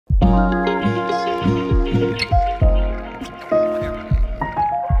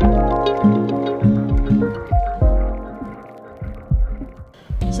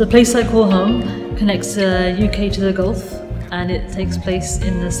So the place I call home connects the UK to the Gulf, and it takes place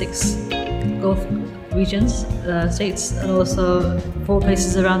in the 6 Gulf regions, states, and also 4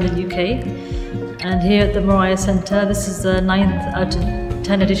 places around the UK. And here at the Moriah Centre, this is the 9th out of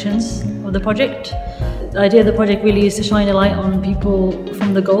 10 editions of the project. The idea of the project really is to shine a light on people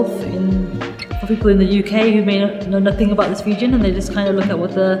from the Gulf, for people in the UK who may know nothing about this region, and they just kind of look at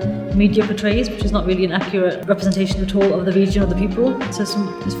what the media portrays, which is not really an accurate representation at all of the region or the people. So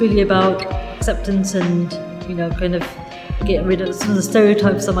it's really about acceptance and, you know, kind of getting rid of some of the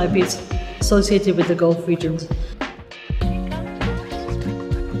stereotypes that might be associated with the Gulf regions.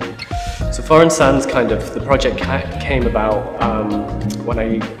 So Foreign Sands, the project came about when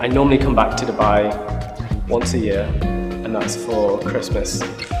I normally come back to Dubai once a year, and that's for Christmas.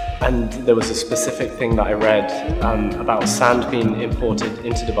 And there was a specific thing that I read about sand being imported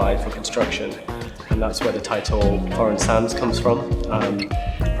into Dubai for construction, and that's where the title Foreign Sands comes from.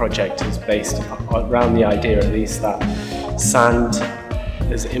 The project is based around the idea, at least, that sand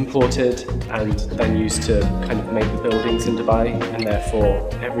is imported and then used to kind of make the buildings in Dubai, and therefore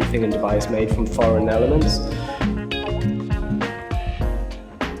everything in Dubai is made from foreign elements.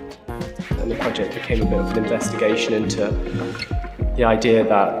 And the project became a bit of an investigation into the idea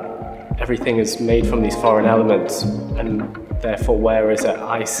that everything is made from these foreign elements, and therefore where is it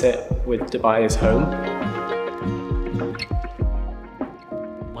I sit with Dubai as home.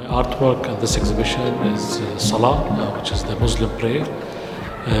 My artwork at this exhibition is Salah, which is the Muslim prayer,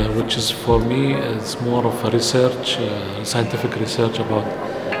 which is for me is more of a research, scientific research about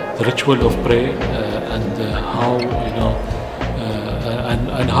the ritual of prayer and how, you know,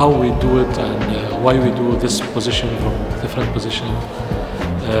 and how we do it, and why we do this position from different positions.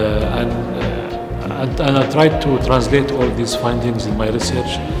 And I tried to translate all these findings in my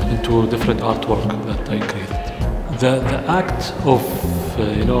research into different artwork that I created. The act of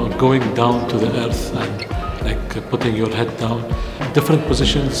you know, going down to the earth and like putting your head down, different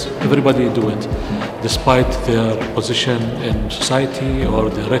positions, everybody do it, despite their position in society or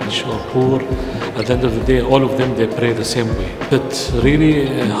the rich or poor. At the end of the day, all of them, they pray the same way. It really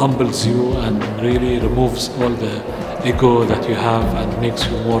humbles you and really removes all the ego that you have and makes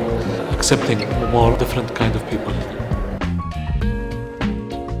you more accepting, more different kind of people.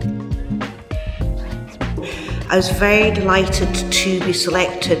 I was very delighted to be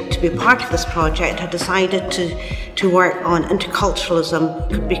selected to be part of this project. I decided to work on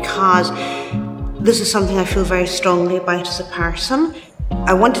interculturalism because this is something I feel very strongly about as a person.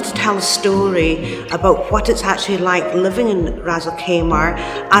 I wanted to tell a story about what it's actually like living in Ras Al Khaimah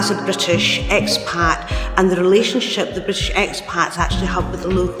as a British expat, and the relationship the British expats actually have with the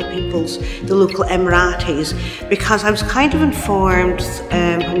local peoples, the local Emiratis, because I was kind of informed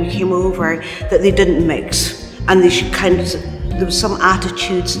when we came over that they didn't mix, and there was some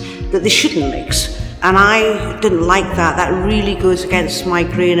attitudes that they shouldn't mix. And I didn't like that. That really goes against my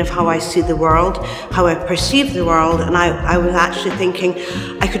grain of how I see the world, how I perceive the world. And I was actually thinking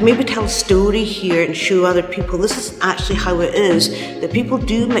I could maybe tell a story here and show other people this is actually how it is, that people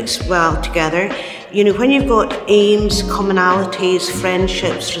do mix well together. You know, when you've got aims, commonalities,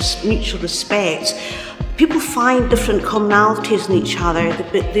 friendships, mutual respect, people find different commonalities in each other,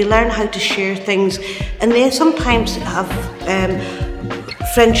 but they learn how to share things, and they sometimes have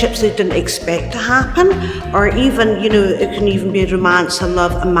friendships they didn't expect to happen, or even, you know, it can even be a romance, a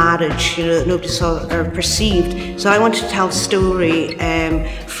love, a marriage, you know, that nobody saw or perceived. So I wanted to tell a story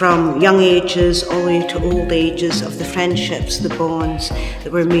from young ages all the way to old ages of the friendships, the bonds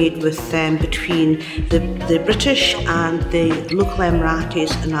that were made with between the British and the local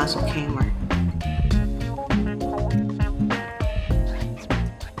Emiratis in Ras Al Khaimah.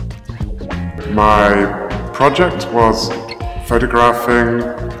 My project was photographing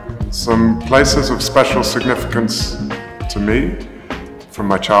some places of special significance to me from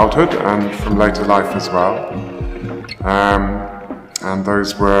my childhood and from later life as well. And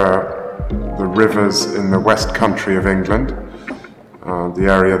those were the rivers in the West Country of England, the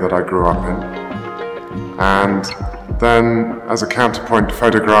area that I grew up in. And then, as a counterpoint,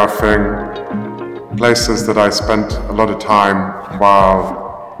 photographing places that I spent a lot of time while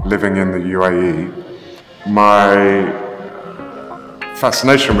living in the UAE. My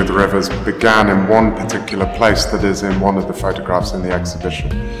fascination with the rivers began in one particular place that is in one of the photographs in the exhibition,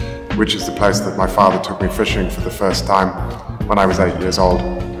 which is the place that my father took me fishing for the first time when I was 8 years old.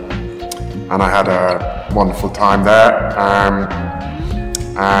 And I had a wonderful time there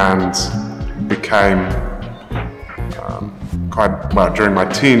and became during my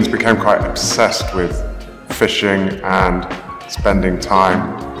teens, became quite obsessed with fishing and spending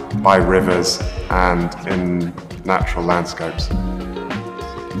time by rivers and in natural landscapes.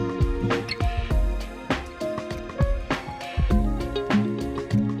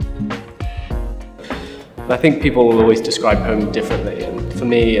 I think people will always describe home differently, and for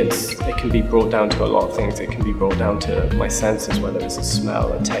me it can be brought down to a lot of things. It can be brought down to my senses, whether it's a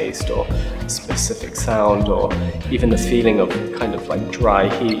smell, a taste, or a specific sound, or even the feeling of kind of like dry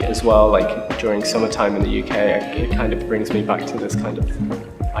heat as well. Like during summertime in the UK, it kind of brings me back to this kind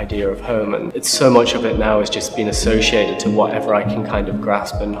of idea of home, and it's so much of it now is just being associated to whatever I can kind of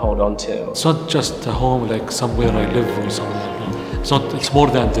grasp and hold on to. It's not just a home like somewhere I live or somewhere. No. It's more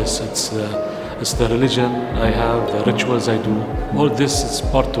than this. It's the religion I have, the rituals I do. All this is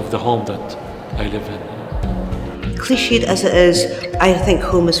part of the home that I live in. Cliched as it is, I think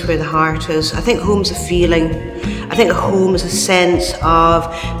home is where the heart is. I think home is a feeling. I think a home is a sense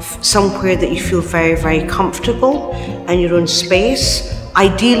of somewhere that you feel very, very comfortable in your own space.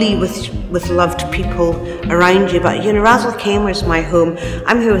 Ideally with loved people around you, but you know, Rathilcamber is my home.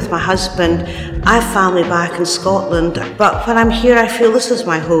 I'm here with my husband. I have family back in Scotland, but when I'm here I feel this is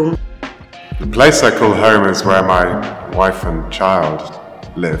my home. The place I call home is where my wife and child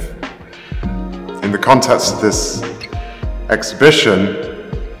live. In the context of this exhibition,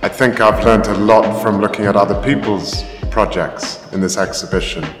 I think I've learned a lot from looking at other people's projects in this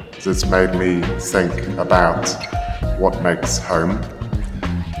exhibition. It's made me think about what makes home.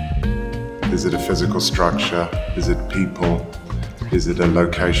 Is it a physical structure? Is it people? Is it a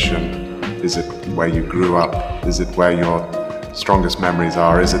location? Is it where you grew up? Is it where your strongest memories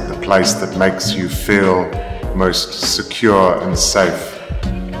are? Is it the place that makes you feel most secure and safe?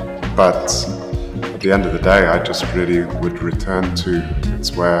 But at the end of the day, I just really would return to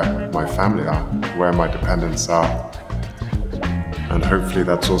it's where my family are, where my dependents are. And hopefully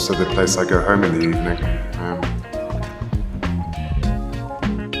that's also the place I go home in the evening.